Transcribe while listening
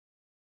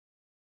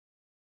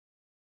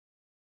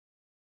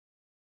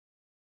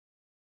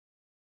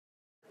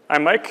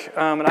I'm Mike,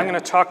 and I'm going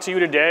to talk to you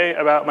today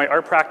about my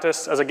art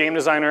practice as a game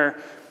designer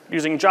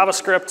using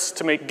JavaScript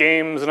to make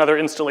games and other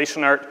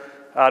installation art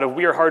out of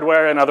weird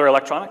hardware and other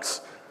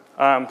electronics.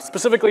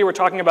 Specifically, we're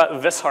talking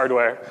about this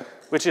hardware,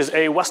 which is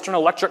a Western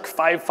Electric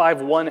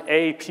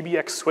 551A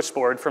PBX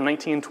switchboard from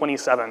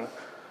 1927.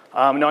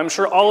 Now, I'm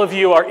sure all of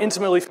you are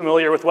intimately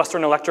familiar with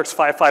Western Electric's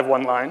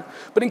 551 line,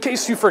 but in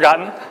case you've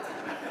forgotten,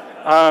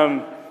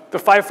 the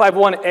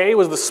 551A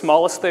was the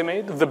smallest they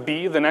made. The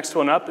B, the next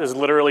one up, is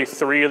literally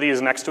 3 of these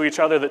next to each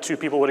other that 2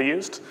 people would have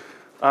used.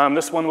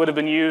 This one would have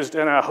been used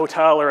in a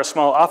hotel or a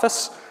small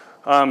office.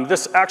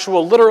 This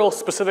actual literal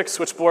specific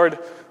switchboard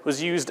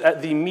was used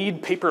at the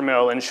Mead Paper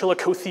Mill in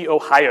Chillicothe,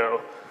 Ohio,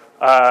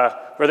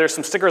 where there's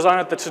some stickers on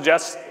it that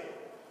suggest,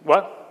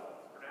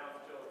 what?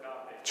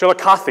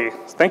 Chillicothe,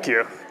 thank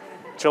you.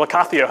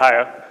 Chillicothe,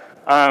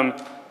 Ohio.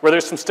 Where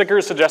there's some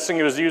stickers suggesting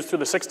it was used through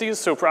the 60s,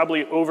 so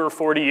probably over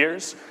 40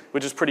 years,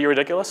 which is pretty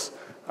ridiculous,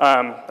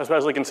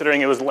 especially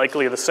considering it was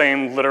likely the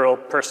same literal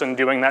person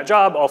doing that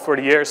job all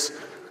 40 years.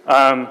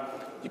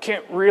 You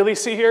can't really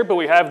see here, but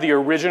we have the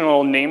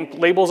original name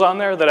labels on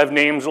there that have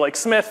names like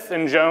Smith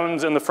and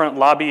Jones in the front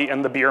lobby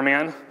and the Beer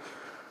Man.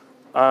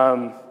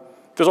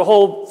 There's a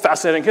whole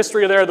fascinating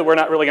history there that we're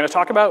not really going to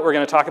talk about. We're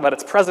going to talk about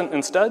its present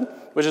instead,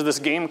 which is this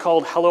game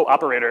called Hello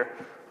Operator.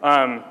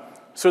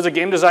 So as a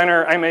game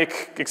designer, I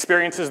make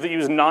experiences that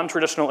use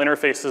non-traditional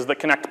interfaces that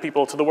connect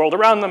people to the world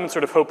around them and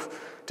sort of hope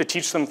to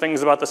teach them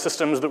things about the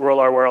systems that rule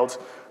our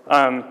world.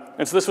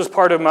 And so this was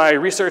part of my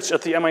research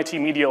at the MIT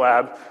Media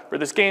Lab, where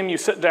this game, you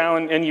sit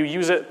down and you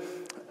use it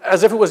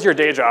as if it was your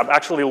day job,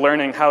 actually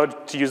learning how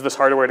to use this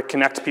hardware to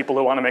connect people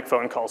who want to make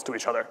phone calls to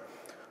each other.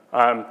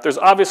 There's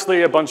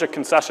obviously a bunch of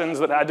concessions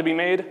that had to be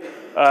made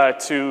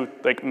to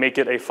make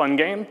it a fun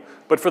game.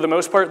 But for the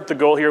most part, the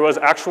goal here was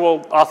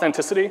actual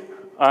authenticity.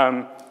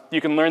 You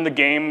can learn the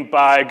game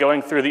by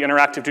going through the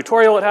interactive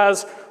tutorial it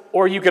has,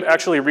 or you could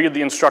actually read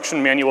the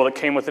instruction manual that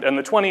came with it in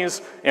the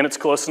 20s, and it's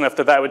close enough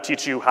that that would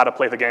teach you how to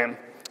play the game.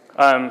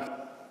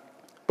 But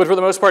for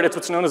the most part, it's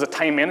what's known as a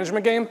time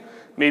management game.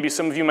 Maybe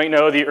some of you might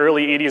know the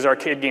early 80s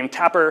arcade game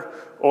Tapper,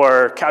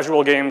 or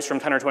casual games from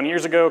 10 or 20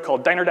 years ago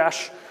called Diner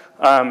Dash,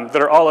 that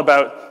are all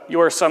about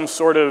you are some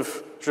sort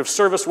of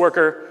service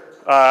worker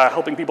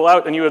helping people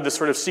out, and you have this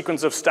sort of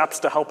sequence of steps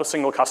to help a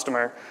single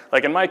customer.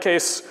 Like in my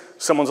case,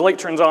 someone's light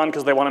turns on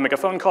because they want to make a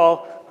phone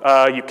call.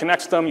 You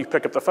connect them, you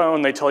pick up the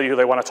phone, they tell you who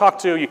they want to talk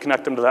to, you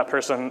connect them to that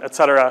person,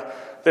 etc.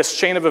 This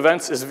chain of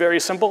events is very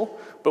simple,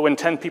 but when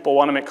 10 people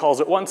want to make calls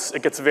at once,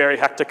 it gets very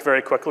hectic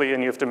very quickly,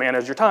 and you have to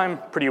manage your time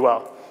pretty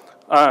well.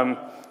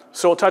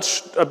 So we'll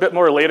touch a bit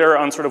more later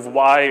on sort of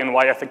why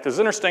I think this is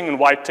interesting and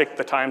why take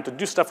the time to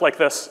do stuff like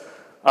this.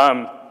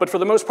 But for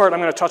the most part, I'm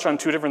going to touch on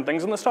 2 different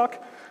things in this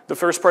talk. The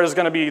first part is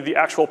going to be the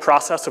actual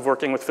process of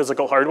working with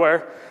physical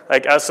hardware.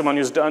 Like, as someone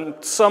who's done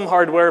some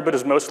hardware but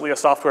is mostly a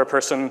software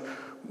person,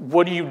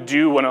 what do you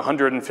do when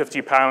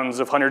 150 pounds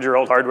of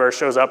 100-year-old hardware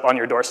shows up on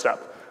your doorstep?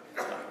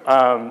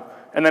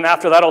 And then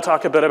after that, I'll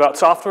talk a bit about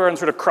software and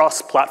sort of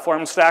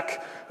cross-platform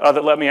stack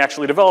that let me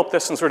actually develop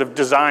this and sort of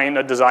design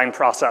a design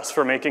process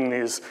for making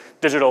these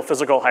digital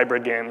physical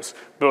hybrid games,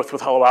 both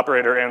with Hello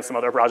Operator and some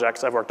other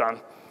projects I've worked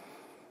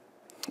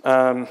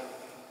on.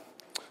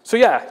 So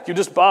yeah, you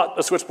just bought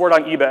a switchboard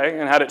on eBay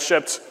and had it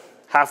shipped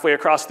halfway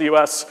across the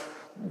US.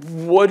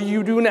 What do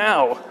you do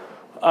now?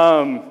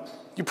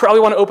 You probably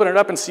want to open it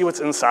up and see what's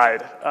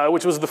inside,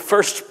 which was the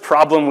first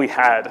problem we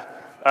had.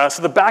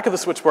 So the back of the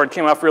switchboard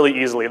came off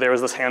really easily. There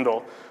was this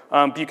handle.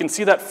 But you can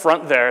see that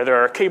front there.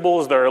 There are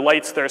cables, there are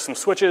lights, there are some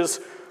switches.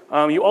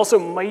 You also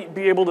might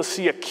be able to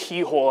see a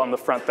keyhole on the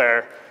front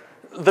there.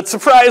 That,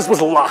 surprise, was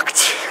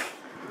locked.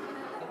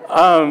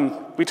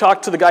 We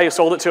talked to the guy who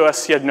sold it to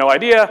us. He had no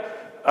idea.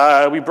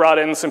 We brought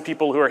in some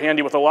people who are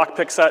handy with a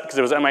lockpick set because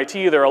it was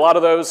MIT. There are a lot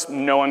of those.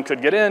 No one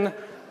could get in.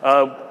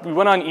 We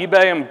went on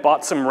eBay and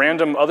bought some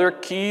random other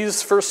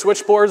keys for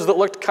switchboards that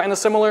looked kind of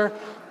similar.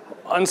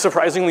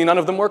 Unsurprisingly, none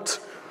of them worked.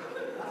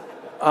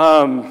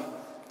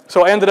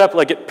 So I ended up,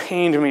 it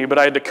pained me, but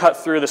I had to cut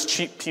through this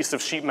cheap piece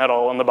of sheet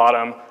metal on the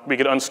bottom. We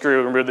could unscrew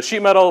and remove the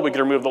sheet metal. We could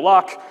remove the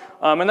lock.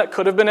 And that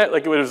could have been it.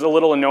 It was a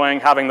little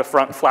annoying having the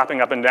front flapping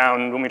up and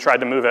down when we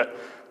tried to move it.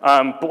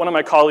 But one of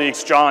my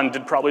colleagues, John,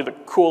 did probably the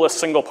coolest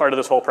single part of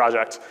this whole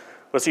project,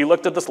 was he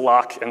looked at this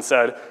lock and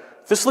said,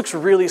 this looks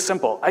really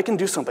simple. I can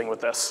do something with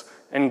this.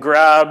 And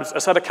grabbed a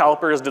set of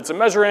calipers, did some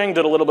measuring,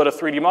 did a little bit of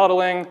 3D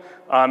modeling,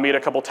 made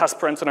a couple test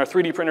prints in our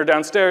 3D printer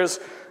downstairs.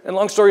 And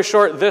long story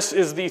short, this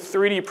is the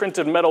 3D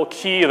printed metal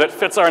key that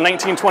fits our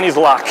 1920s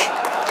lock.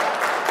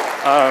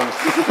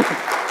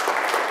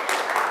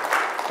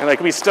 And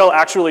we still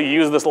actually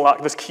use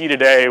this key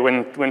today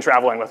when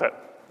traveling with it.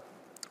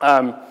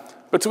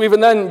 But so even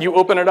then, you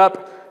open it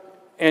up,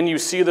 and you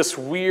see this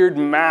weird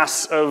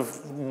mass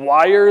of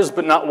wires,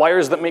 but not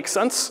wires that make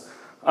sense.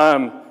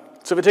 So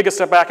if we take a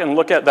step back and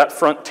look at that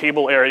front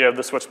table area of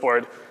the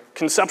switchboard,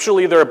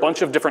 conceptually, there are a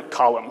bunch of different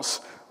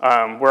columns,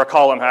 where a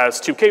column has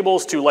 2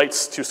 cables, 2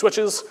 lights, 2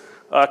 switches.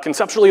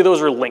 Conceptually,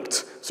 those are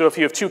linked. So if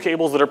you have 2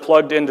 cables that are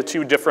plugged into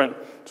 2 different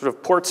sort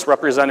of ports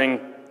representing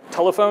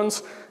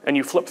telephones and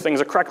you flip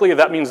things correctly,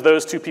 that means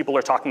those two people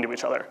are talking to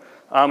each other.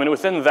 And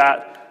within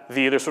that,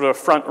 there's sort of a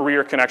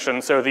front-rear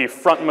connection. So the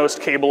frontmost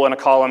cable in a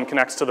column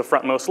connects to the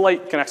frontmost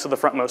light, connects to the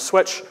frontmost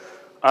switch.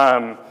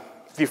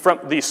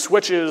 The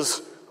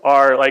switches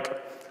are like,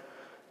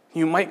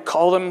 you might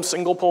call them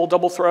single pole,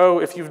 double throw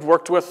if you've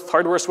worked with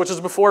hardware switches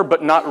before,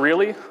 but not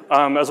really,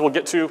 as we'll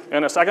get to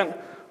in a second.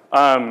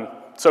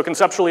 So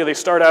conceptually, they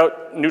start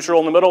out neutral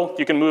in the middle.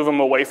 You can move them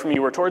away from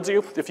you or towards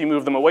you. If you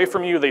move them away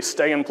from you, they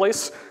stay in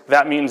place.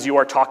 That means you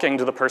are talking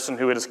to the person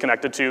who it is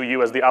connected to,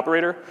 you as the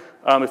operator.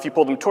 If you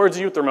pull them towards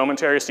you, they're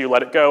momentary, so you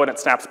let it go and it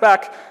snaps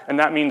back, and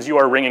that means you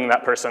are ringing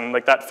that person.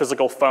 Like that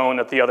physical phone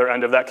at the other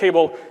end of that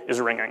cable is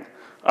ringing.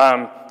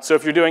 So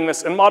if you're doing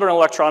this in modern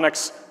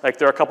electronics, like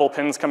there are a couple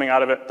pins coming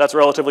out of it, that's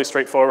relatively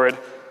straightforward.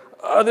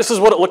 This is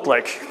what it looked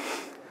like.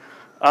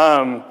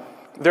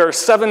 There are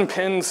 7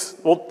 pins.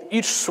 Well,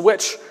 each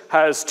switch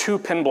has 2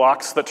 pin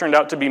blocks that turned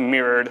out to be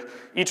mirrored.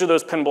 Each of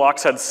those pin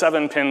blocks had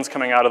 7 pins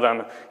coming out of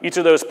them. Each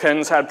of those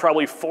pins had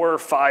probably 4 or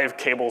 5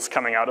 cables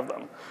coming out of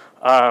them.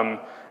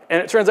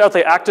 And it turns out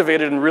they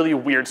activated in really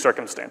weird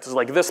circumstances.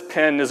 Like this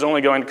pin is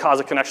only going to cause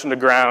a connection to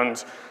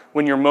ground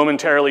when you're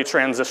momentarily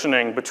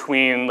transitioning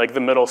between like the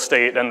middle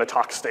state and the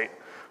talk state.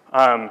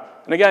 And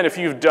again, if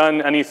you've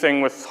done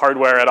anything with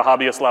hardware at a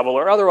hobbyist level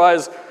or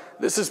otherwise,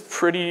 this is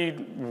pretty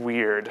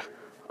weird.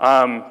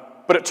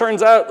 But it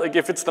turns out, like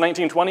if it's the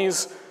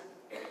 1920s,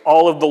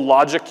 all of the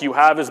logic you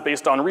have is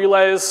based on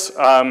relays.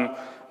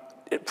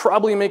 It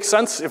probably makes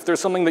sense if there's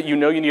something that you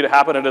know you need to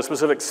happen at a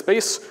specific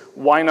space,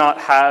 why not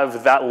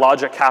have that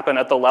logic happen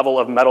at the level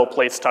of metal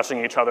plates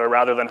touching each other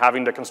rather than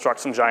having to construct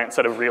some giant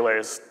set of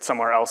relays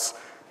somewhere else.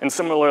 And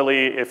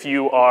similarly, if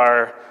you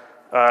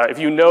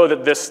know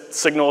that this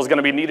signal is going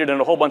to be needed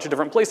in a whole bunch of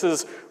different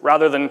places,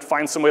 rather than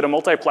find some way to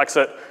multiplex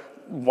it,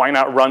 why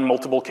not run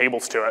multiple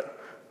cables to it?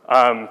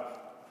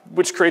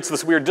 Which creates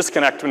this weird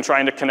disconnect when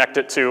trying to connect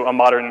it to a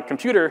modern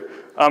computer,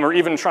 or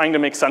even trying to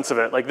make sense of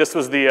it. Like this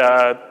was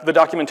the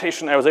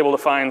documentation I was able to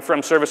find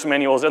from service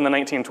manuals in the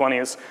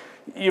 1920s.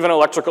 Even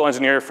electrical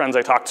engineer friends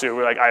I talked to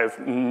were like, I have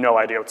no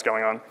idea what's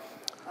going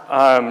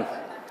on.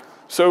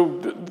 So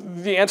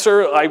the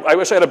answer, I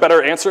wish I had a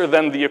better answer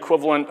than the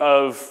equivalent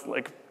of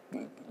like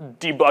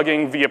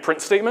debugging via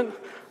print statement.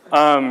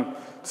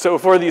 So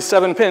for these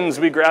 7 pins,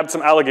 we grabbed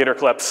some alligator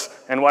clips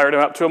and wired them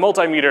up to a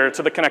multimeter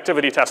to the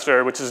connectivity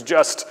tester, which is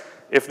just,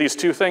 if these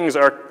 2 things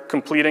are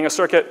completing a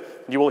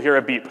circuit, you will hear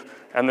a beep.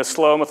 And this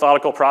slow,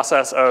 methodical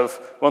process of,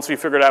 once we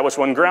figured out which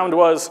one ground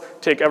was,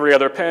 take every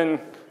other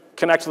pin,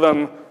 connect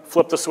them,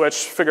 flip the switch,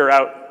 figure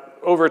out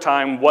over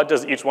time, what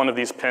does each one of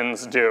these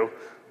pins do?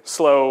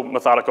 Slow,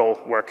 methodical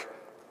work.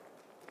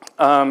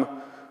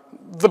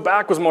 The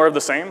back was more of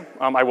the same.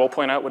 I will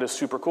point out what is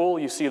super cool.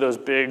 You see those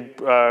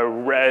big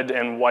red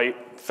and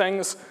white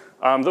things.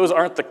 Those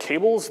aren't the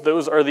cables.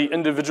 Those are the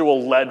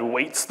individual lead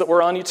weights that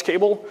were on each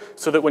cable,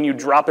 so that when you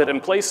drop it in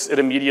place, it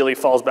immediately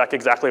falls back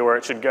exactly where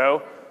it should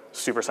go.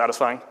 Super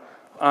satisfying.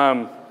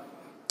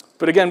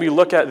 But again, we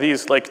look at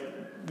these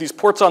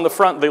ports on the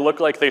front. They look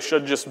like they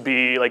should just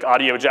be like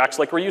audio jacks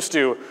like we're used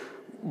to,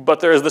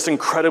 but there is this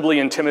incredibly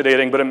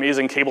intimidating but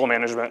amazing cable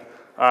management.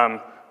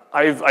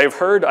 I've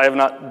heard, I have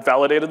not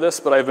validated this,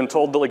 but I've been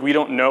told that like we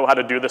don't know how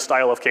to do this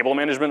style of cable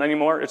management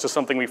anymore. It's just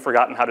something we've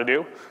forgotten how to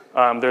do.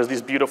 There's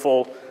these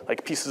beautiful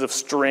like pieces of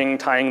string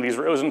tying these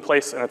rows in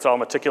place, and it's all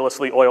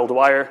meticulously oiled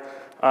wire.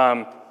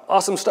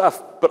 Awesome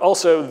stuff, but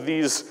also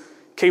these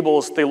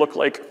cables, they look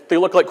like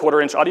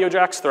 1/4-inch audio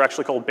jacks. They're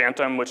actually called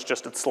Bantam, which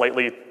just it's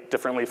slightly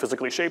differently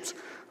physically shaped.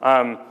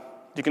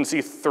 You can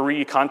see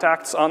 3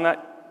 contacts on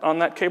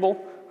that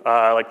cable,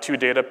 like 2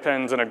 data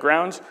pins and a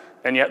ground.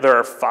 And yet there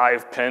are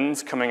 5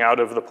 pins coming out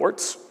of the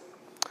ports.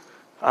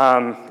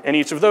 And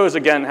each of those,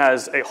 again,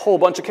 has a whole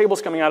bunch of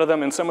cables coming out of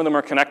them, and some of them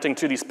are connecting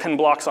to these pin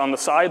blocks on the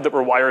side that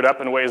were wired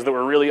up in ways that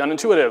were really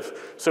unintuitive.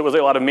 So it was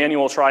a lot of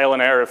manual trial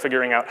and error of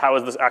figuring out how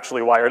is this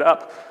actually wired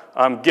up.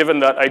 Given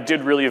that I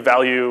did really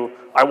value,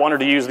 I wanted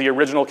to use the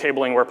original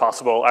cabling where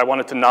possible. I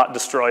wanted to not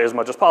destroy as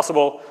much as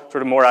possible,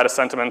 sort of more out of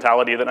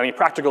sentimentality than any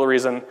practical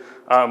reason.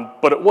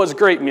 But it was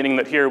great, meaning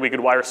that here we could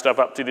wire stuff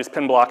up to these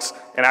pin blocks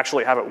and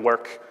actually have it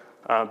work.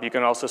 You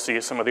can also see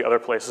some of the other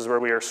places where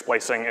we are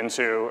splicing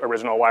into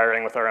original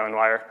wiring with our own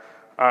wire.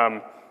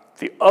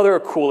 The other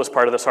coolest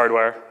part of this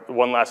hardware,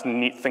 one last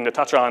neat thing to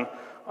touch on,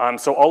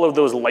 so all of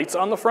those lights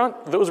on the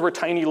front, those were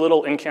tiny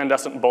little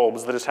incandescent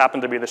bulbs that just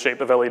happened to be the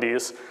shape of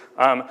LEDs.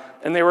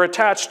 And they were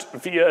attached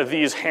via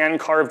these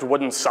hand-carved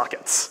wooden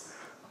sockets.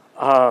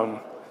 To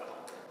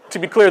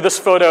be clear, this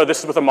photo, this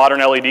is with a modern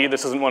LED.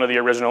 This isn't one of the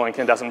original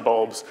incandescent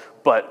bulbs,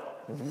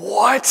 but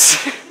what?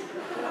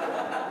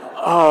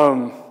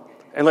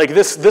 And like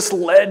this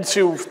led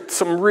to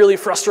some really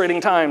frustrating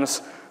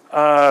times.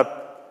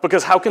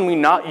 because how can we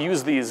not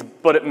use these,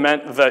 but it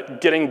meant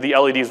that getting the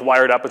LEDs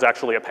wired up was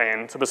actually a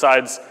pain. So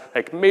besides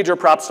like major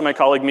props to my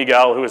colleague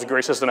Miguel, who was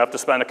gracious enough to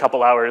spend a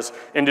couple hours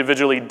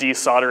individually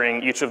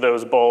desoldering each of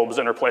those bulbs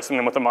and replacing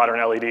them with a modern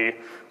LED,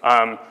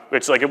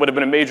 which like it would have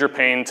been a major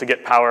pain to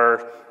get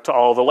power to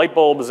all the light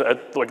bulbs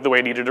at like the way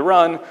it needed to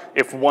run.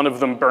 If one of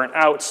them burnt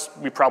out,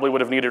 we probably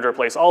would have needed to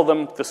replace all of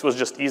them. This was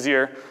just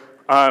easier.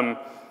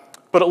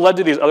 But it led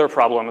to these other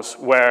problems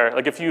where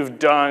like if you've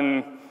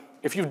done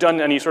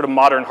any sort of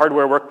modern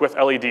hardware work with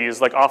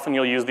LEDs, like often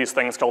you'll use these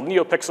things called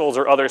neopixels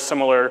or other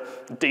similar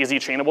daisy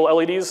chainable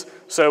LEDs.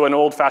 So an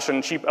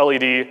old-fashioned cheap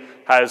LED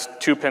has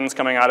 2 pins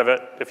coming out of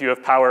it. If you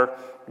have power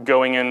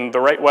going in the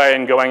right way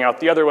and going out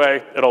the other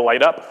way, it'll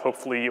light up.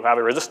 Hopefully you have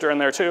a resistor in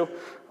there too.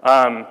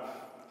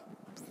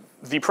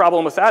 The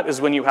problem with that is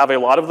when you have a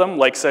lot of them,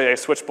 like say a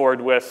switchboard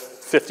with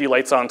 50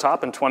 lights on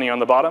top and 20 on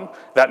the bottom,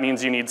 that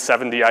means you need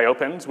 70 I/O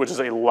pins, which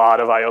is a lot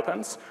of I/O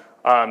pins.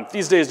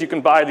 These days you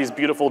can buy these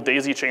beautiful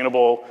daisy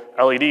chainable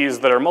LEDs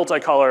that are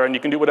multicolor and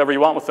you can do whatever you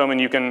want with them and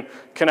you can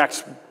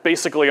connect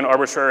basically an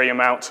arbitrary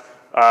amount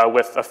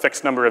with a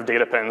fixed number of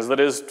data pins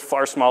that is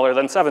far smaller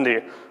than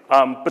 70.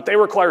 But they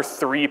require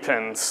 3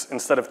 pins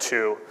instead of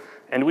 2.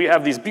 And we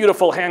have these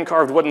beautiful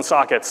hand-carved wooden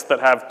sockets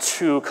that have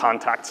 2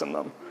 contacts in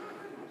them.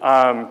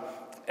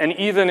 And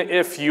even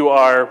if you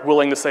are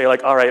willing to say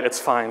like, all right, it's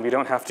fine, we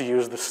don't have to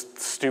use this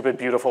stupid,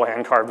 beautiful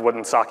hand-carved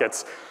wooden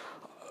sockets,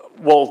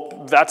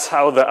 well, that's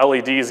how the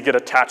LEDs get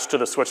attached to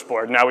the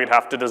switchboard. Now we'd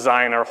have to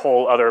design our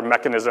whole other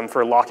mechanism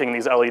for locking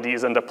these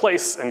LEDs into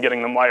place and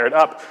getting them wired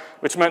up,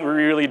 which meant we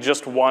really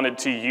just wanted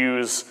to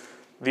use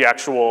the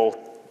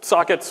actual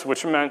sockets,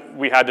 which meant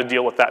we had to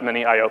deal with that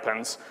many I/O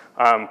pins,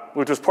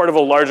 which was part of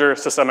a larger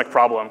systemic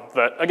problem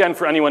that, again,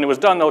 for anyone who has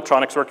done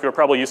electronics work, you're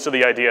probably used to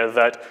the idea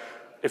that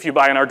if you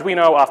buy an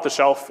Arduino off the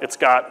shelf, it's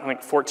got, I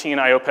think, 14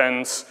 I/O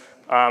pins,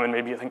 and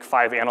maybe, I think,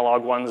 5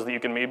 analog ones that you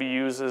can maybe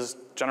use as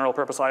general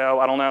purpose I/O,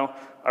 I don't know.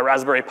 A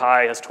Raspberry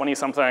Pi has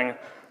 20-something.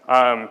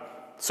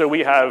 So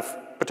we have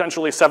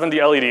potentially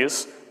 70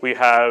 LEDs. We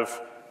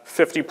have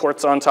 50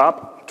 ports on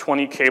top,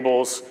 20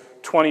 cables,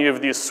 20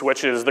 of these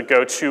switches that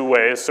go 2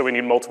 ways, so we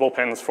need multiple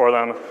pins for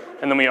them.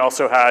 And then we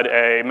also had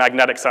a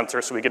magnetic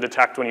sensor, so we could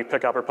detect when you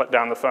pick up or put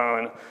down the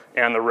phone,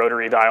 and the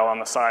rotary dial on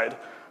the side.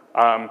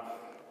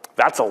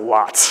 That's a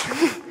lot.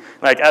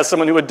 Like, as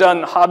someone who had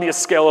done hobbyist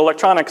scale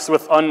electronics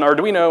with an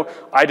Arduino,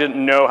 I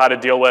didn't know how to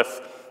deal with,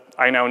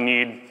 I now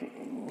need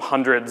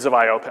hundreds of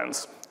I/O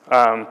pins.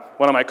 One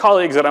of my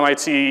colleagues at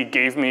MIT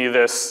gave me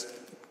this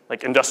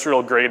like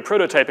industrial grade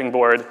prototyping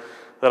board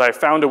that I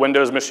found a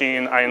Windows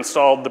machine, I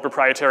installed the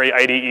proprietary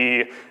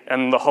IDE,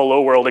 and the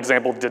Hello World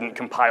example didn't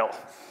compile.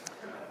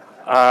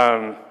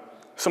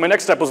 So my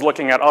next step was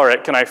looking at, all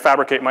right, can I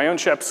fabricate my own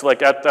chips?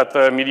 Like at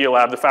the Media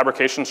Lab, the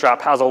fabrication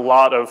shop has a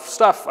lot of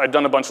stuff. I'd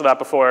done a bunch of that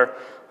before.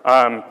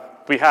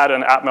 We had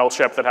an Atmel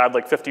chip that had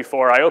like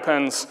 54 I/O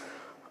pins.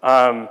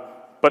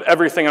 But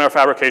everything in our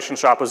fabrication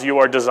shop was you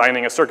are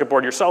designing a circuit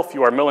board yourself,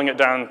 you are milling it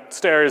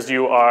downstairs,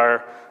 you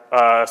are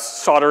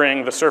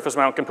soldering the surface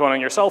mount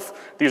component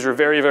yourself. These are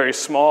very, very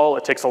small.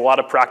 It takes a lot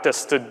of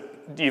practice to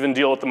even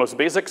deal with the most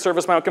basic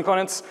surface mount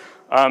components.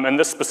 And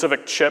this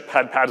specific chip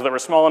had pads that were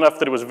small enough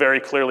that it was very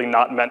clearly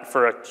not meant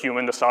for a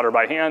human to solder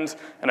by hand,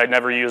 and I'd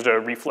never used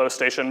a reflow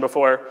station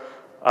before.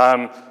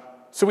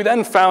 So we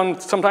then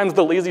found sometimes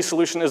the lazy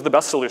solution is the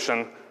best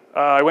solution.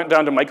 I went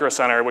down to Micro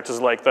Center, which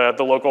is like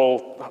the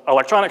local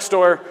electronics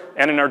store,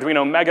 and an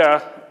Arduino Mega,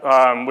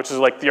 which is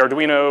like the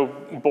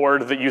Arduino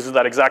board that uses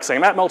that exact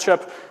same Atmel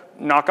chip.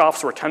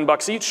 Knockoffs were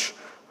 $10 each.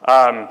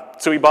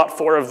 So we bought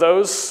 4 of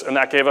those, and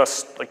that gave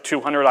us like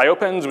 200 I/O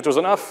pins, which was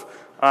enough.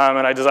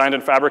 And I designed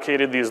and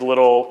fabricated these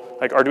little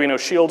like Arduino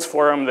shields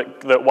for them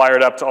that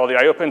wired up to all the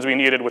I/O pins we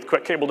needed with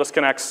quick cable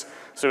disconnects.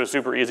 So it was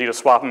super easy to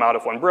swap them out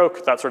if one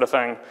broke, that sort of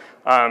thing.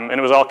 And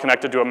it was all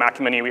connected to a Mac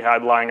Mini we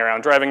had lying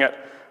around driving it.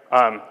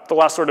 The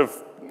last sort of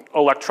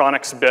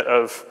electronics bit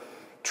of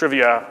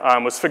trivia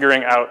was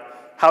figuring out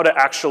how to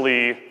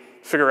actually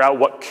figure out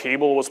what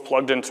cable was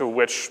plugged into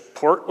which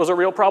port was a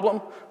real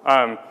problem.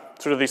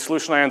 Sort of the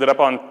solution I ended up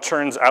on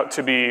turns out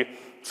to be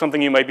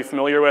something you might be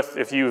familiar with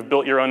if you've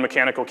built your own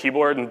mechanical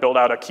keyboard and built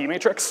out a key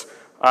matrix.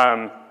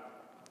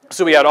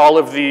 So we had all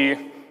of the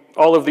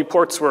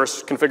ports were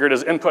configured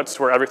as inputs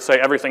where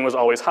everything was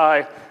always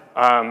high.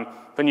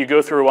 Then you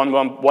go through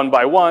one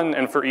by one,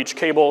 and for each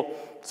cable,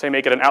 say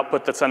make it an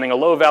output that's sending a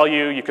low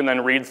value, you can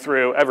then read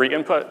through every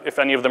input. If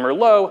any of them are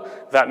low,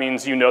 that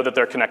means you know that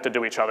they're connected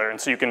to each other. And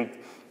so you can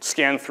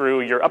scan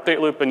through your update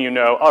loop and you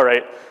know, all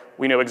right,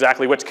 we know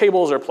exactly which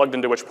cables are plugged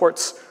into which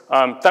ports.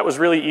 That was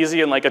really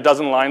easy in like a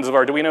dozen lines of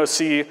Arduino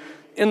C.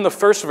 In the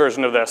first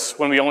version of this,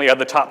 when we only had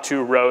the top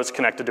 2 rows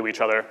connected to each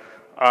other,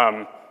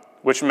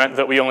 which meant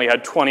that we only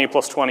had 20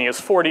 plus 20 is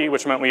 40,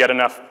 which meant we had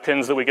enough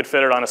pins that we could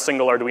fit it on a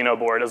single Arduino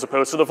board, as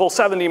opposed to the full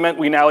 70 meant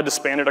we now had to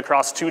span it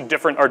across 2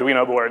 different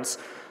Arduino boards.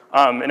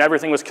 And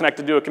everything was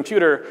connected to a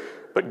computer,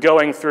 but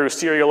going through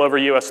serial over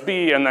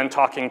USB and then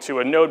talking to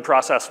a node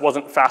process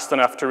wasn't fast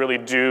enough to really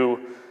do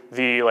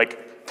the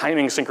like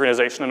timing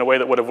synchronization in a way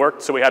that would have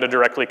worked, so we had to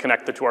directly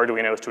connect the two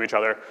Arduinos to each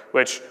other,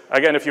 which,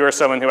 again, if you are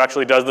someone who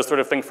actually does this sort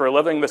of thing for a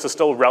living, this is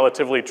still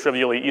relatively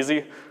trivially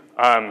easy.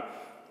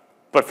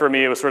 But for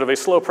me, it was sort of a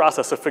slow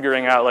process of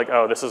figuring out, like,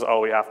 oh, this is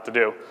all we have to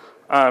do.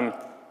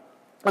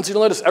 And so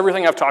you'll notice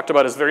everything I've talked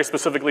about is very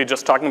specifically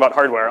just talking about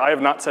hardware. I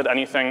have not said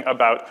anything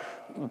about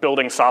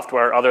building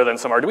software other than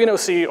some Arduino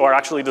C or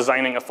actually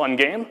designing a fun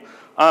game,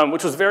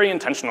 which was very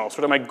intentional.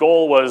 Sort of my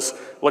goal was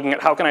looking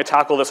at how can I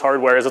tackle this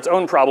hardware as its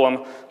own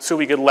problem so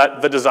we could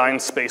let the design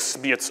space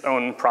be its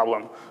own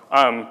problem.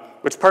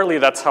 Which partly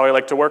that's how I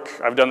like to work.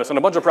 I've done this in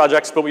a bunch of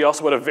projects, but we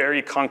also had a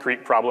very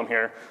concrete problem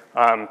here,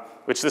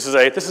 which this is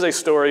a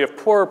story of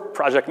poor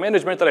project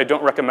management that I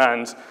don't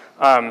recommend.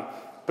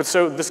 But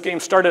so this game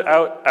started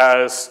out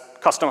as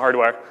custom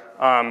hardware.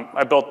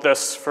 I built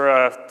this for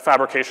a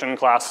fabrication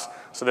class.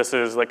 So this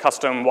is like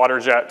custom water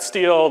jet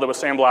steel that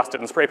was sandblasted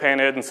and spray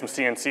painted and some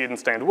CNC'd and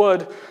stained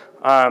wood.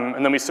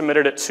 And then we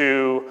submitted it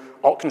to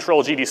Alt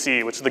Control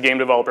GDC, which is the Game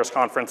Developers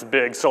Conference,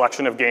 big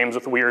selection of games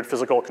with weird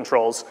physical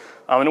controls.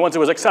 And once it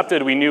was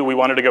accepted, we knew we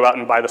wanted to go out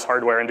and buy this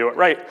hardware and do it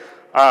right.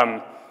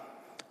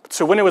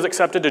 So when it was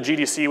accepted to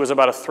GDC was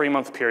about a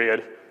 3-month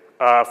period.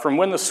 From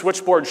when the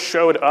switchboard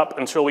showed up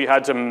until we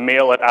had to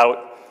mail it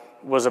out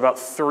was about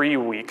 3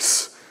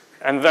 weeks.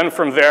 And then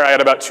from there, I had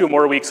about 2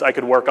 more weeks I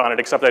could work on it,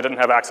 except I didn't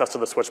have access to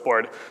the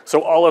switchboard.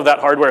 So all of that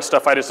hardware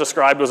stuff I just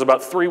described was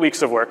about 3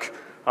 weeks of work.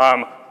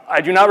 I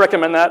do not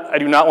recommend that. I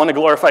do not want to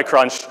glorify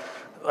crunch.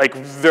 Like,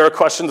 there are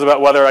questions about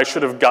whether I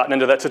should have gotten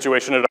into that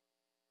situation at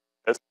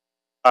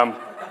all.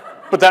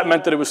 But that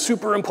meant that it was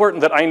super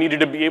important that I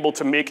needed to be able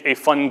to make a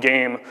fun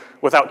game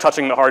without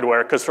touching the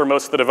hardware, because for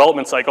most of the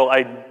development cycle,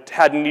 I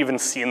hadn't even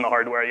seen the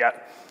hardware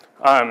yet.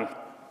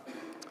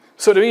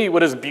 So to me,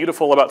 what is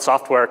beautiful about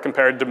software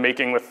compared to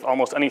making with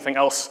almost anything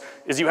else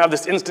is you have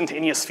this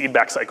instantaneous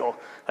feedback cycle.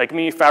 Like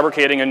me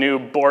fabricating a new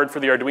board for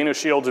the Arduino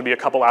shields would be a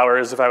couple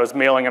hours. If I was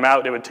mailing them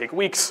out, it would take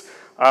weeks.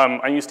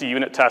 I'm used to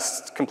unit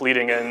tests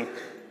completing in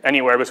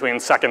anywhere between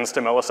seconds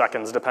to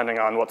milliseconds, depending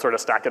on what sort of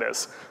stack it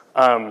is.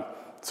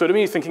 So to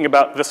me, thinking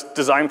about this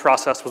design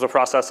process was a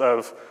process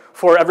of,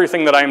 for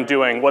everything that I'm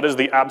doing, what is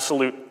the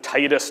absolute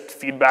tightest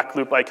feedback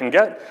loop I can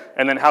get?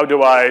 And then how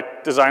do I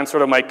design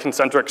sort of my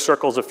concentric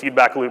circles of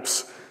feedback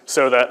loops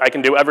so that I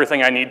can do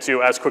everything I need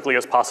to as quickly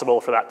as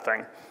possible for that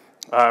thing?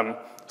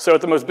 So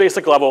at the most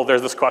basic level,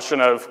 there's this question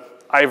of,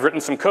 I've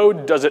written some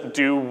code, does it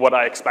do what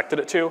I expected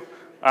it to?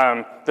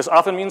 This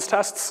often means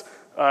tests.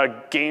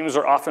 Games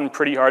are often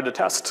pretty hard to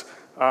test.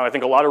 I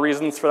think a lot of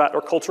reasons for that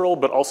are cultural,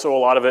 but also a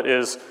lot of it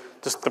is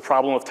just the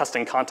problem of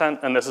testing content,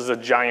 and this is a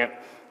giant,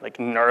 like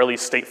gnarly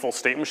stateful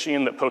state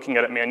machine that poking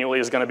at it manually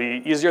is gonna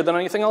be easier than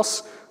anything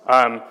else.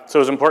 So it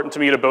was important to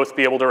me to both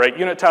be able to write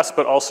unit tests,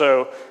 but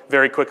also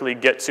very quickly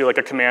get to like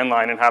a command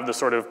line and have this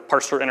sort of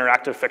parser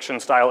interactive fiction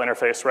style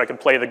interface where I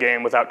could play the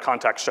game without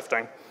context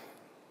shifting.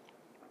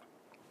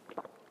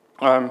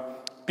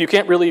 You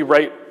can't really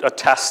write a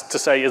test to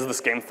say, is this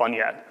game fun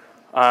yet?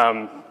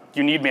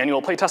 You need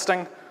manual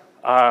playtesting.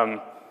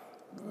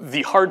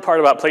 The hard part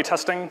about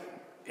playtesting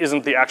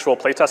isn't the actual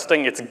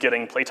playtesting, it's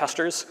getting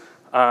playtesters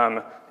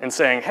and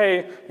saying,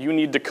 hey, you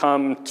need to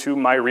come to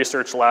my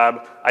research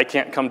lab, I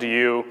can't come to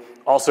you,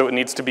 also it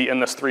needs to be in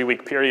this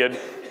 3-week period.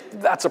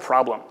 That's a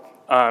problem.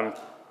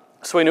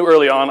 So I knew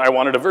early on I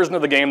wanted a version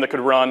of the game that could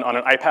run on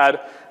an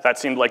iPad. That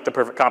seemed like the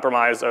perfect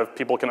compromise of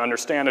people can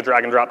understand a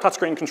drag and drop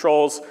touchscreen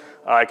controls.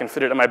 I can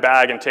fit it in my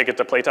bag and take it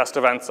to playtest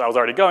events I was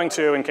already going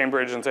to in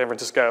Cambridge and San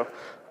Francisco.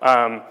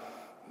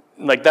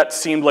 Like that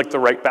seemed like the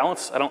right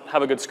balance. I don't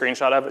have a good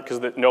screenshot of it because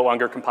it no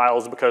longer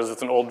compiles because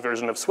it's an old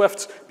version of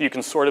Swift, but you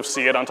can sort of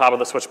see it on top of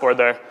the switchboard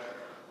there.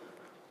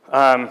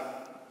 And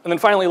then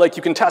finally, like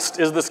you can test,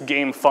 is this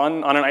game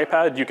fun on an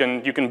iPad?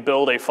 You can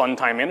build a fun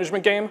time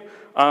management game,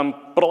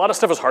 but a lot of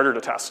stuff is harder to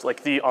test,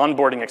 like the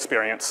onboarding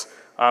experience.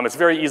 It's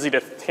very easy to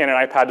hand an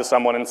iPad to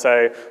someone and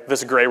say,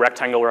 this gray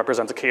rectangle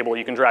represents a cable,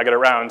 you can drag it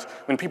around.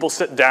 When people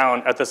sit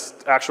down at this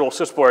actual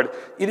switchboard,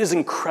 it is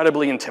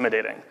incredibly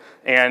intimidating.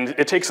 And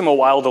it takes them a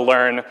while to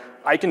learn,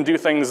 I can do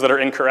things that are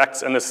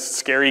incorrect and this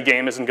scary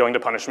game isn't going to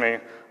punish me.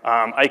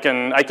 I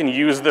can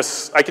use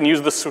this,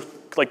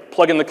 like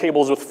plug in the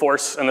cables with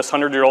force and this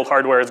 100-year-old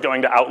hardware is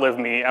going to outlive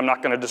me, I'm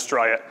not gonna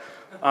destroy it.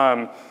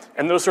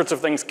 And those sorts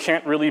of things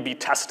can't really be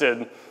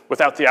tested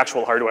without the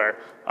actual hardware,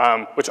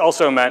 which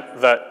also meant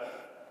that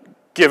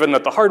given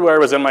that the hardware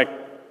was in my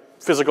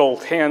physical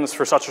hands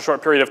for such a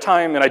short period of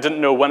time and I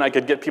didn't know when I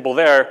could get people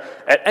there,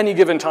 at any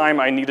given time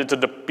I needed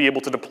to be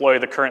able to deploy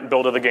the current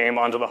build of the game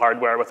onto the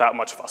hardware without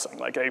much fussing.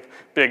 Like a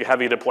big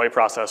heavy deploy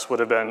process would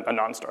have been a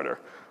non-starter.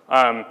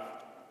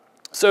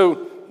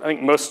 So I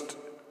think most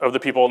of the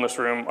people in this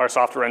room are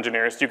software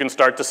engineers. You can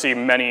start to see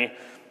many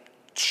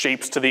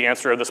shapes to the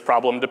answer of this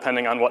problem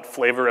depending on what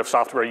flavor of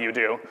software you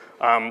do.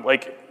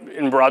 Like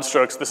in broad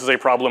strokes, this is a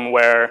problem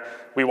where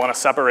we want to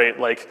separate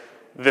like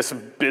this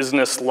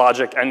business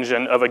logic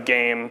engine of a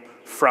game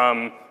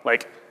from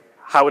like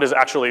how it is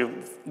actually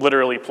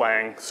literally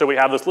playing. So we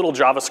have this little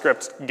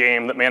JavaScript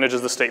game that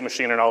manages the state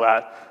machine and all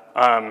that.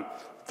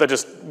 That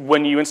just,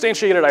 when you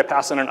instantiate it, I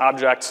pass in an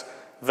object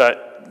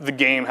that the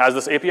game has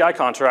this API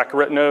contract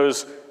where it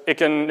knows it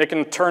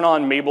can turn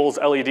on Mabel's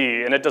LED,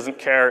 and it doesn't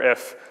care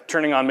if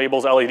turning on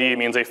Mabel's LED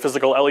means a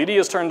physical LED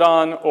is turned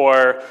on,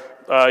 or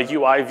a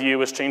UI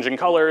view is changing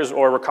colors,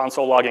 or we're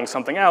console logging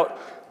something out.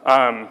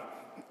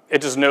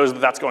 It just knows that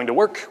that's going to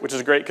work, which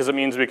is great because it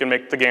means we can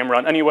make the game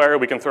run anywhere.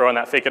 We can throw in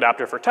that fake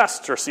adapter for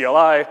tests or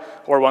CLI,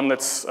 or one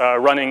that's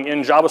running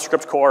in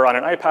JavaScript core on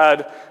an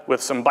iPad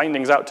with some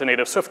bindings out to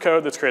native Swift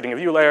code that's creating a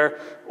view layer,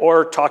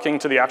 or talking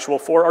to the actual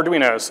 4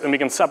 Arduinos, and we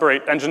can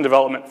separate engine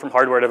development from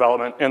hardware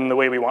development in the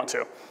way we want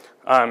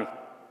to.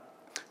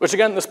 Which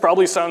again, this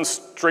probably sounds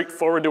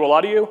straightforward to a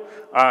lot of you,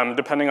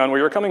 depending on where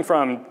you're coming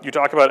from. You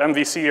talk about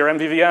MVC or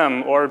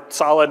MVVM, or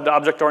solid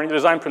object-oriented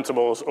design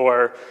principles,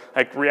 or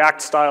like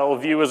React-style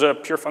view as a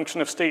pure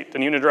function of state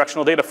and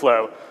unidirectional data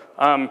flow.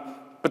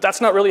 But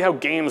that's not really how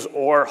games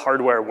or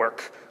hardware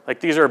work.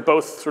 Like these are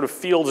both sort of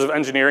fields of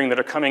engineering that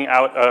are coming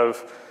out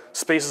of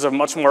spaces of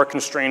much more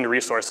constrained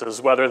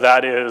resources, whether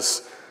that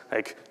is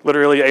like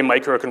literally a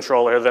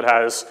microcontroller that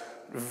has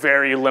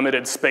very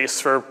limited space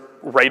for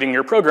writing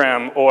your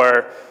program,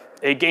 or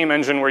a game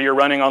engine where you're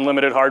running on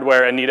limited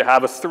hardware and need to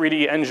have a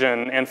 3D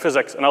engine and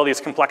physics and all these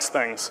complex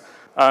things.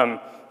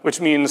 Which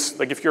means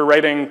like if you're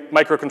writing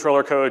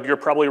microcontroller code, you're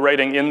probably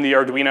writing in the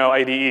Arduino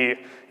IDE,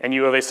 and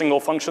you have a single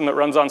function that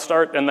runs on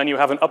start, and then you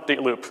have an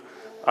update loop.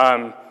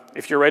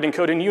 If you're writing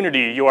code in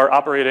Unity, you are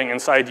operating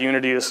inside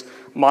Unity's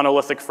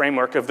monolithic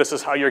framework of this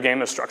is how your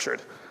game is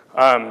structured.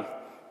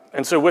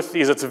 And so with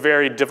these, it's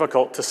very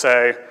difficult to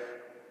say,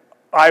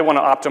 I want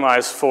to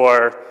optimize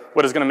for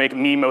what is going to make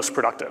me most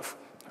productive.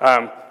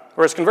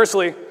 Whereas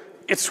conversely,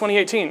 it's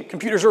 2018.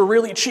 Computers are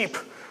really cheap.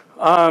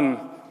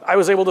 I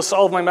was able to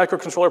solve my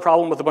microcontroller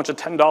problem with a bunch of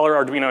 $10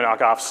 Arduino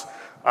knockoffs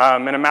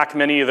and a Mac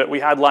Mini that we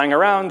had lying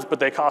around,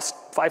 but they cost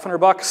 500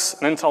 bucks.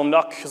 An Intel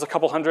NUC is a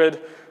couple hundred.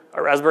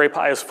 A Raspberry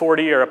Pi is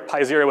 40, or a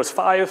Pi Zero is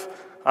 5.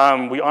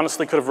 We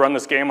honestly could have run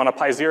this game on a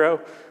Pi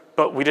Zero,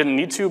 but we didn't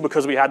need to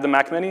because we had the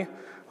Mac Mini.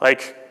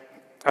 Like,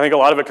 I think a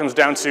lot of it comes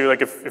down to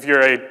like if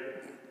you're a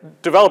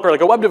developer,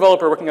 like a web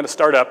developer working at a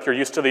startup, you're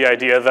used to the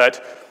idea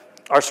that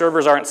our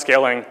servers aren't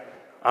scaling.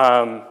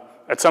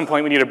 At some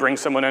point, we need to bring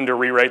someone in to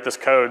rewrite this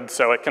code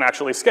so it can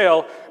actually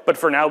scale. But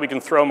for now, we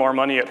can throw more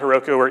money at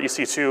Heroku or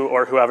EC2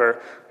 or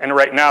whoever. And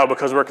right now,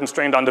 because we're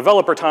constrained on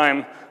developer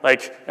time,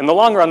 like in the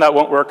long run, that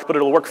won't work, but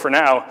it'll work for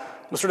now.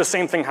 The sort of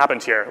same thing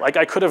happened here. Like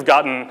I could have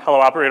gotten Hello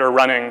Operator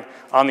running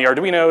on the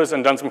Arduinos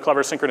and done some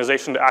clever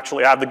synchronization to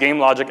actually have the game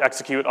logic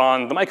execute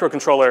on the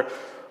microcontroller.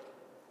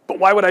 But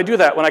why would I do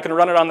that when I can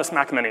run it on this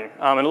Mac Mini?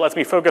 And it lets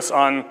me focus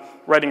on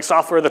writing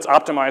software that's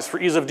optimized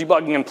for ease of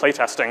debugging and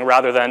playtesting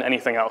rather than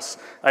anything else.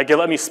 Like it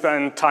let me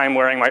spend time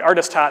wearing my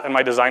artist hat and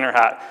my designer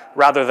hat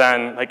rather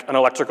than like an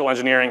electrical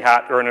engineering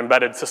hat or an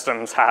embedded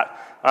systems hat,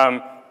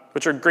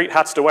 which are great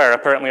hats to wear.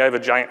 Apparently I have a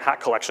giant hat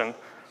collection.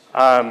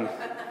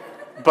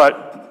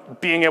 But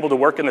being able to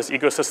work in this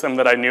ecosystem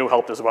that I knew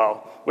helped as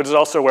well, which is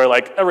also where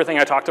like everything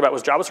I talked about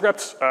was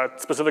JavaScript,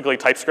 specifically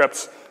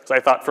TypeScript. So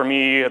I thought for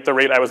me, at the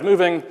rate I was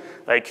moving,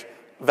 like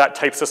that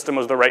type system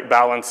was the right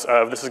balance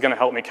of this is going to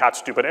help me catch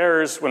stupid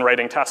errors when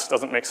writing tests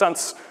doesn't make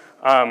sense.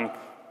 But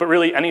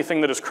really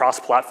anything that is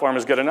cross-platform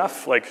is good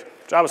enough,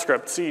 like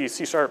JavaScript, C,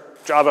 C#,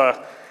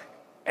 Java,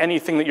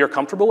 anything that you're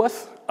comfortable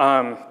with.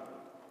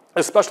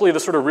 Especially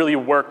this sort of really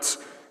worked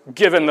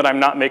given that I'm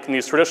not making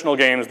these traditional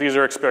games. These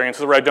are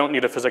experiences where I don't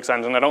need a physics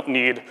engine. I don't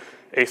need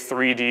a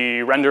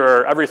 3D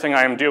renderer. Everything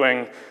I am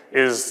doing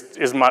is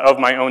of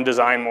my own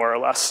design, more or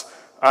less.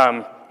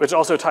 Which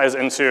also ties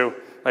into,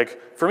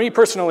 like, for me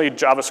personally,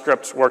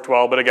 JavaScript worked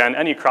well, but again,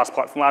 any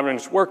cross-platform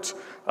language worked,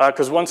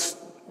 because once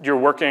you're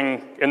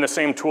working in the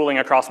same tooling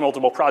across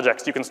multiple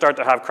projects, you can start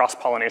to have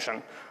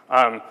cross-pollination.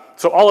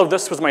 So all of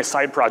this was my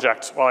side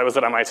project while I was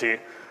at MIT.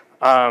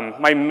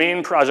 My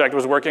main project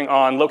was working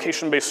on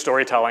location-based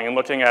storytelling and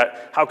looking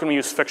at how can we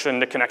use fiction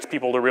to connect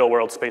people to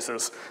real-world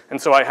spaces. And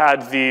so I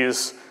had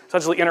these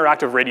essentially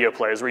interactive radio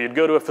plays where you'd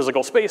go to a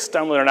physical space,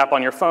 download an app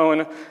on your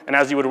phone, and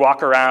as you would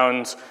walk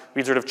around,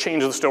 we'd sort of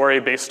change the story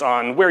based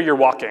on where you're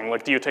walking.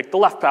 Like, do you take the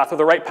left path or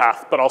the right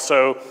path? But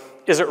also,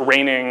 is it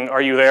raining?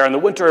 Are you there in the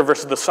winter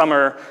versus the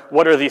summer?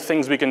 What are the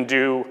things we can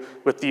do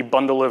with the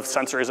bundle of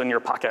sensors in your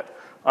pocket?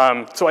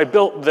 So I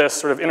built this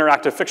sort of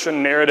interactive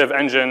fiction narrative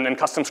engine and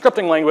custom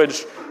scripting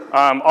language,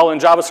 all in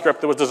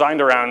JavaScript that was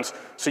designed around.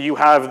 So you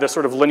have this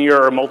sort of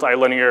linear or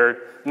multilinear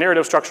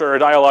narrative structure or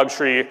dialogue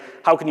tree.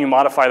 How can you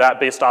modify that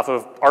based off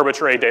of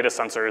arbitrary data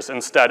sensors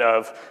instead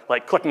of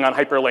like clicking on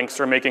hyperlinks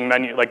or making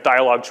menu like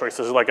dialogue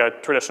choices like a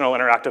traditional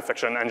interactive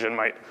fiction engine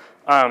might?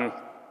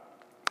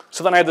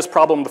 So then I had this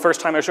problem the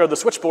first time I showed the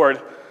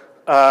switchboard.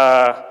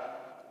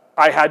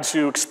 I had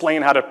to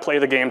explain how to play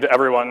the game to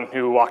everyone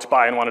who walked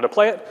by and wanted to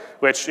play it,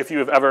 which if you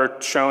have ever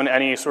shown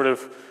any sort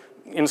of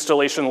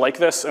installation like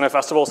this in a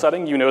festival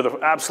setting, you know the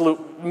absolute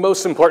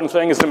most important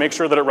thing is to make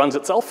sure that it runs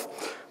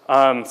itself.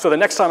 So the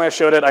next time I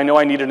showed it, I know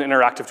I needed an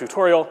interactive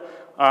tutorial,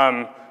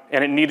 and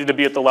it needed to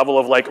be at the level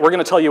of like, we're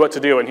gonna tell you what to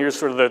do, and here's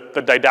sort of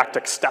the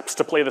didactic steps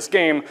to play this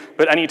game,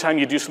 but anytime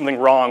you do something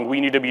wrong,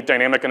 we need to be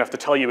dynamic enough to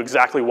tell you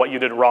exactly what you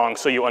did wrong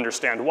so you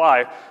understand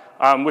why.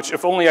 which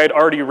if only I'd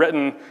already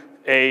written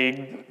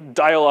a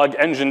dialogue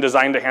engine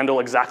designed to handle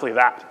exactly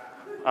that.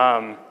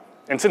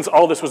 And since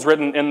all this was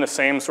written in the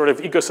same sort of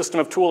ecosystem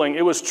of tooling,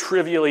 it was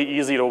trivially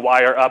easy to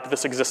wire up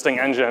this existing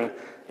engine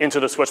into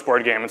the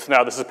switchboard game. And so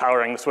now this is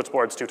powering the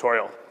switchboards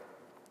tutorial.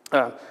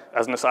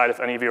 As an aside, if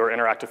any of you are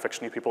interactive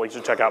fiction people, you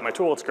should check out my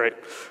tool. It's great.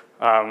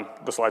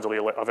 The slides will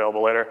be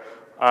available later.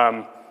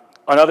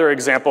 Another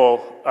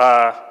example,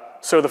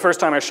 so the first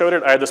time I showed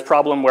it, I had this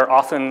problem where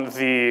often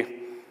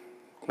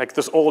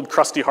this old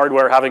crusty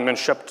hardware having been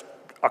shipped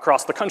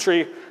across the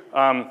country,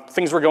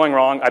 things were going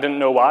wrong. I didn't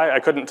know why. I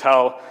couldn't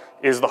tell,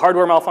 is the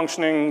hardware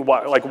malfunctioning?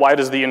 Why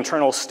does the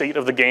internal state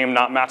of the game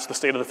not match the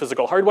state of the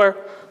physical hardware?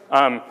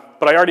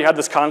 But I already had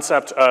this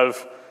concept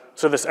of,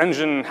 so this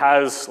engine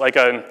has like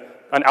an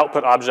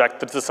output object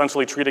that's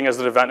essentially treating as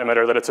an event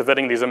emitter, that it's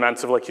emitting these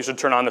events of like, you should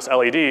turn on this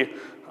LED.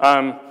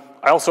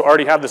 I also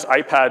already have this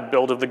iPad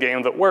build of the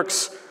game that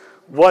works.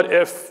 What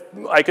if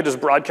I could just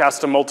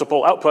broadcast to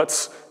multiple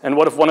outputs, and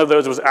what if one of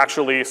those was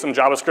actually some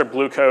JavaScript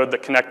glue code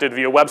that connected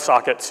via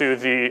WebSocket to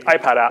the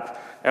iPad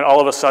app, and all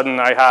of a sudden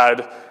I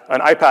had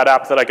an iPad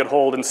app that I could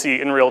hold and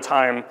see in real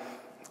time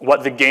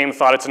what the game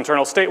thought its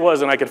internal state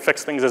was, and I could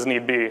fix things as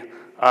need be.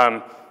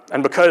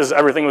 And because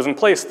everything was in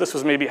place, this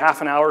was maybe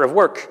half an hour of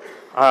work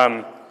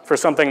for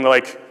something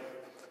like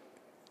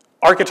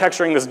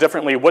architecturing this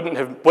differently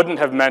wouldn't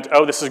have meant,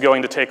 oh, this is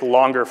going to take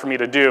longer for me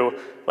to do.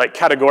 Like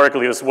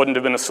categorically, this wouldn't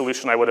have been a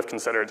solution I would have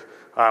considered,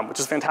 which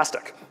is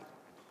fantastic.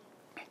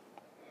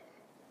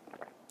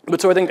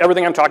 But so I think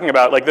everything I'm talking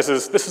about, like this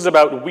is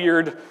about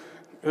weird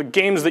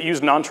games that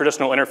use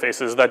non-traditional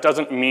interfaces. That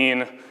doesn't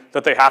mean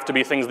that they have to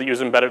be things that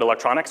use embedded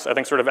electronics. I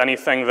think sort of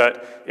anything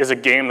that is a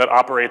game that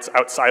operates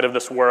outside of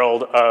this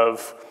world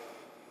of,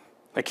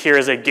 like here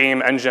is a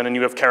game engine and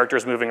you have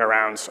characters moving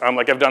around.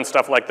 Like I've done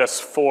stuff like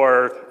this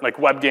for like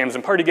web games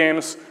and party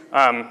games.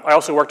 I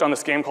also worked on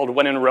this game called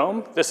When in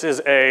Rome. This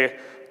is a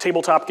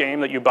tabletop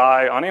game that you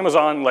buy on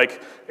Amazon,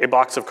 like a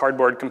box of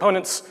cardboard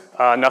components,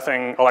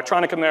 nothing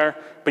electronic in there,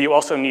 but you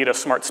also need a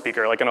smart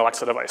speaker, like an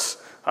Alexa device.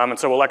 And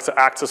so Alexa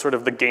acts as sort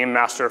of the game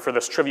master for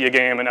this trivia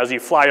game, and as you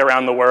fly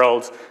around the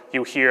world,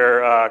 you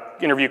hear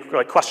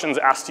questions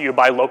asked to you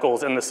by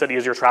locals in the city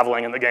as you're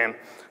traveling in the game.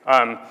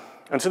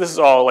 And so this is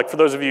all, like for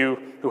those of you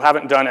who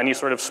haven't done any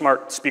sort of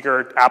smart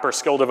speaker app or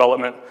skill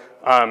development,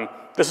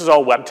 this is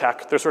all web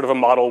tech. There's sort of a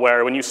model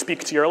where when you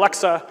speak to your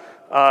Alexa,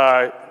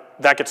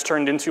 that gets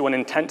turned into an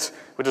intent,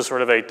 which is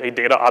sort of a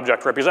data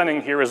object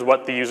representing here is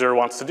what the user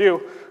wants to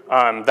do.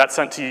 That's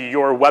sent to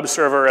your web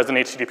server as an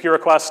HTTP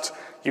request.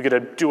 You get to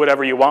do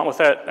whatever you want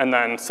with it, and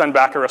then send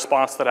back a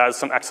response that has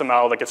some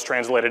XML that gets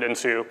translated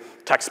into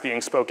text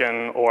being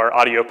spoken or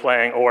audio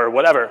playing or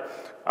whatever.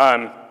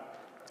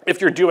 If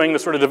you're doing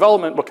this sort of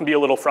development, what can be a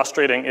little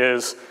frustrating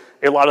is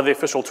a lot of the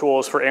official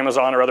tools for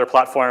Amazon or other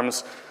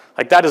platforms,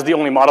 like that is the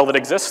only model that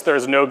exists.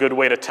 There's no good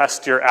way to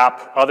test your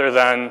app other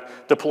than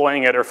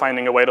deploying it or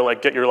finding a way to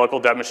like get your local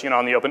dev machine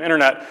on the open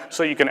internet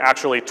so you can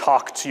actually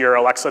talk to your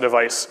Alexa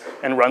device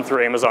and run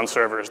through Amazon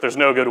servers. There's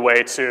no good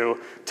way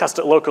to test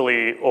it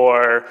locally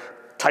or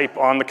type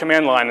on the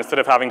command line instead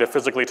of having to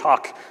physically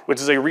talk, which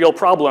is a real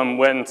problem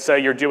when, say,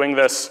 you're doing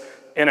this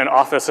in an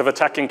office of a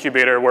tech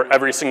incubator where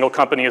every single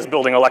company is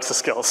building Alexa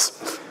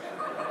skills.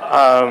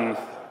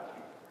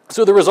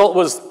 So the result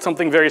was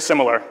something very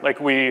similar. Like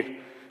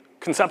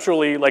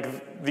conceptually,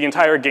 like the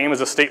entire game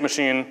is a state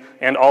machine,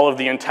 and all of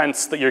the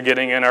intents that you're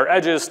getting in are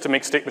edges to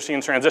make state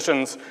machine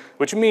transitions,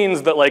 which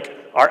means that like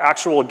our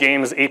actual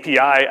game's API,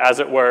 as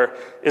it were,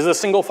 is a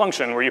single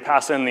function where you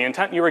pass in the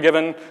intent you were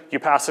given, you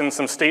pass in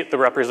some state that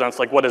represents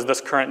like what is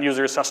this current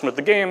user's session with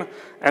the game,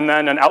 and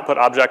then an output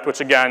object, which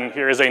again,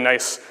 here is a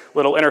nice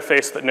little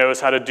interface that knows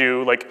how to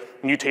do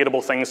like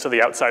mutatable things to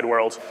the outside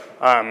world.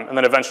 And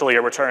then eventually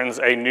it returns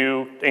a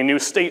new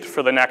state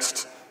for the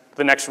next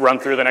run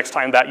through, the next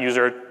time that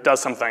user does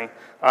something.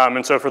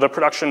 And so for the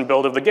production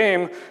build of the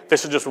game,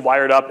 this is just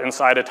wired up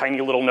inside a tiny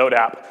little Node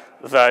app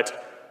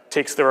that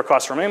takes the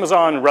request from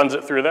Amazon, runs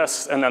it through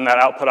this, and then that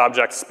output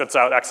object spits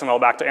out XML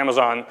back to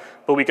Amazon.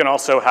 But we can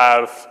also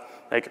have,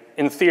 like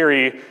in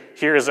theory,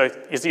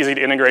 it's easy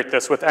to integrate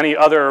this with any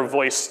other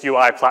voice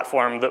UI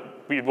platform that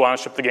we'd want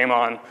to ship the game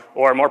on.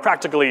 Or more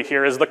practically,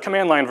 here is the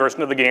command line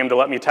version of the game to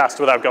let me test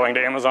without going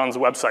to Amazon's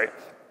website.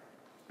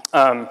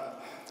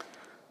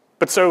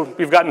 But so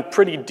we've gotten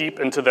pretty deep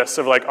into this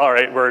of like, all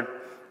right, we're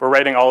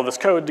writing all of this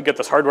code to get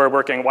this hardware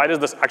working. Why does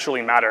this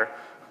actually matter?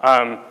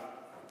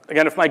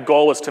 Again, if my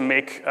goal was to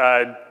make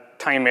a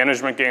time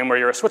management game where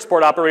you're a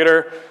switchboard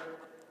operator,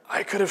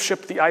 I could have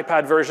shipped the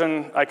iPad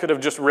version. I could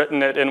have just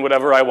written it in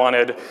whatever I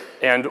wanted,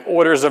 and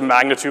orders of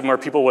magnitude more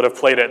people would have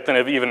played it than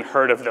have even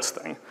heard of this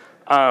thing.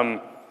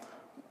 It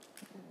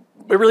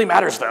really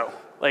matters though.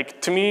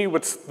 Like to me,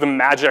 what's the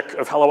magic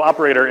of Hello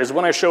Operator is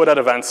when I show it at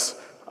events,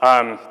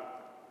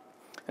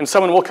 and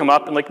someone will come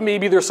up and like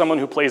maybe there's someone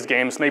who plays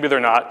games, maybe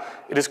they're not.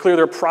 It is clear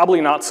they're probably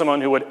not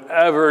someone who would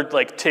ever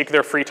like take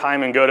their free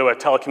time and go to a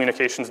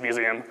telecommunications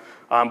museum.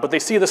 But they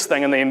see this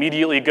thing and they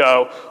immediately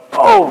go,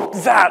 oh,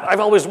 that,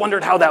 I've always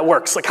wondered how that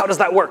works. Like, how does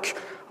that work?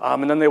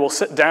 And then they will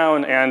sit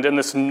down and in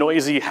this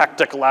noisy,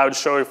 hectic, loud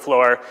show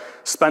floor,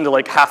 spend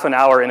like half an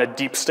hour in a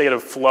deep state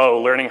of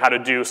flow learning how to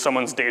do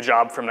someone's day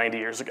job from 90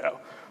 years ago.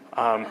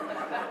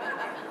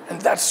 And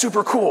that's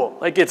super cool.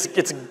 Like it's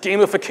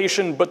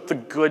gamification, but the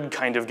good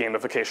kind of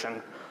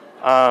gamification.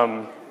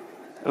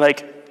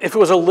 Like if it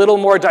was a little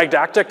more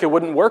didactic, it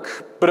wouldn't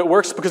work, but it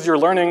works because you're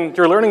learning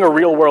a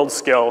real world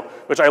skill,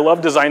 which I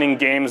love designing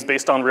games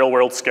based on real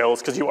world skills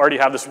because you already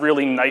have this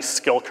really nice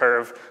skill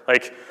curve.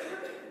 Like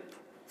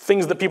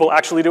things that people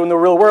actually do in the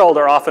real world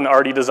are often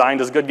already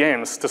designed as good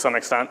games to some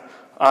extent.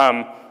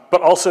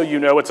 But also you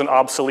know it's an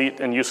obsolete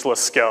and useless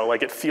skill.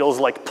 Like it feels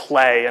like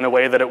play in a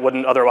way that it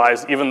wouldn't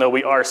otherwise, even though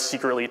we are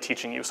secretly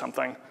teaching you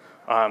something,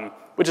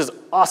 which is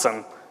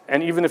awesome.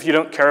 And even if you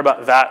don't care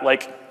about that,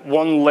 like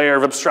one layer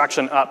of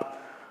abstraction up,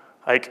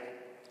 like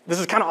this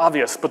is kind of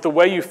obvious, but the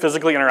way you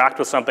physically interact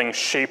with something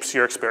shapes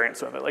your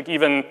experience with it. Like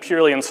even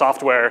purely in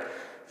software,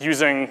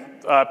 using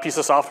a piece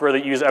of software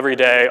that you use every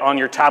day on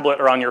your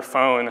tablet or on your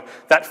phone,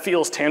 that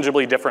feels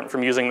tangibly different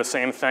from using the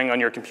same thing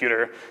on your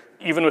computer.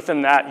 Even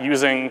within that,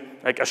 using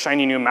like a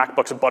shiny new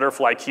MacBook's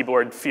butterfly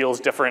keyboard feels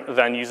different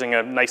than using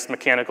a nice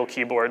mechanical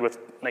keyboard with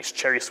nice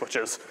cherry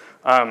switches.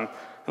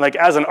 Like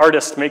as an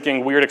artist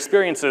making weird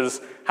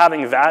experiences,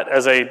 having that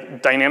as a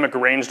dynamic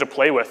range to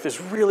play with is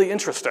really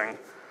interesting.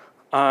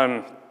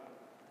 But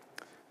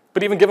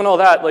even given all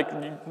that,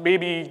 like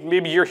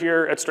maybe you're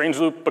here at Strange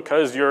Loop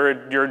because you're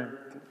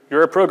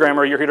a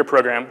programmer, you're here to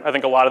program. I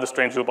think a lot of the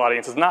Strange Loop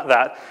audience is not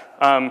that.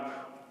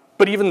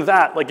 But even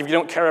that, like if you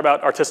don't care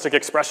about artistic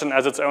expression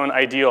as its own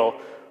ideal,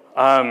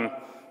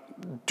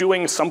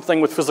 doing something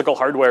with physical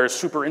hardware is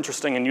super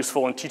interesting and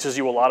useful and teaches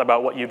you a lot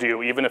about what you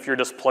do, even if you're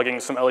just plugging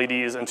some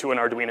LEDs into an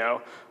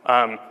Arduino.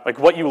 Like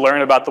what you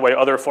learn about the way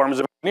other forms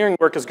of engineering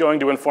work is going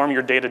to inform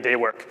your day-to-day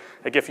work.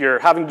 Like if you're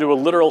having to do a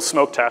literal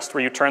smoke test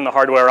where you turn the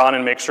hardware on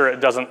and make sure it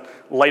doesn't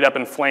light up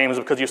in flames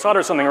because you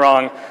soldered something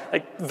wrong,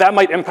 like that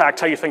might impact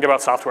how you think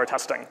about software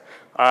testing.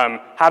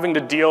 Having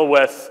to deal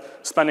with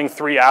spending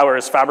 3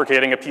 hours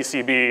fabricating a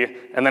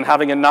PCB and then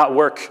having it not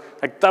work,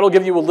 like that'll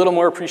give you a little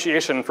more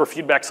appreciation for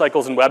feedback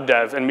cycles in web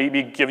dev and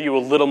maybe give you a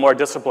little more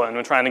discipline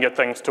when trying to get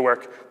things to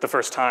work the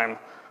first time.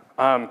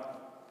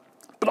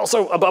 But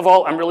also, above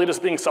all, I'm really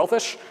just being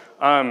selfish.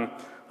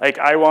 Like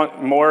I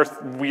want more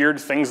weird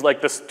things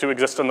like this to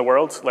exist in the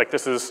world. Like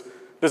this has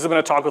been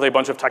a talk with a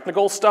bunch of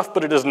technical stuff,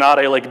 but it is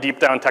not a like deep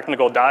down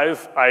technical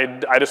dive.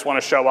 I just want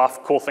to show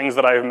off cool things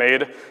that I've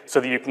made so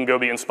that you can go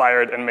be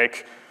inspired and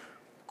make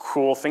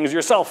cool things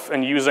yourself.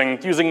 And using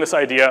this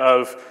idea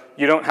of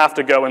you don't have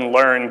to go and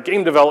learn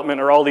game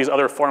development or all these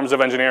other forms of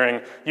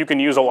engineering. You can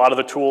use a lot of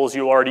the tools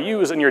you already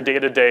use in your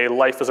day-to-day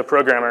life as a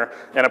programmer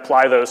and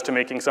apply those to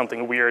making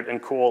something weird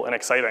and cool and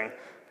exciting.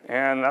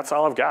 And that's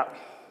all I've got.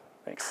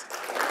 Thanks.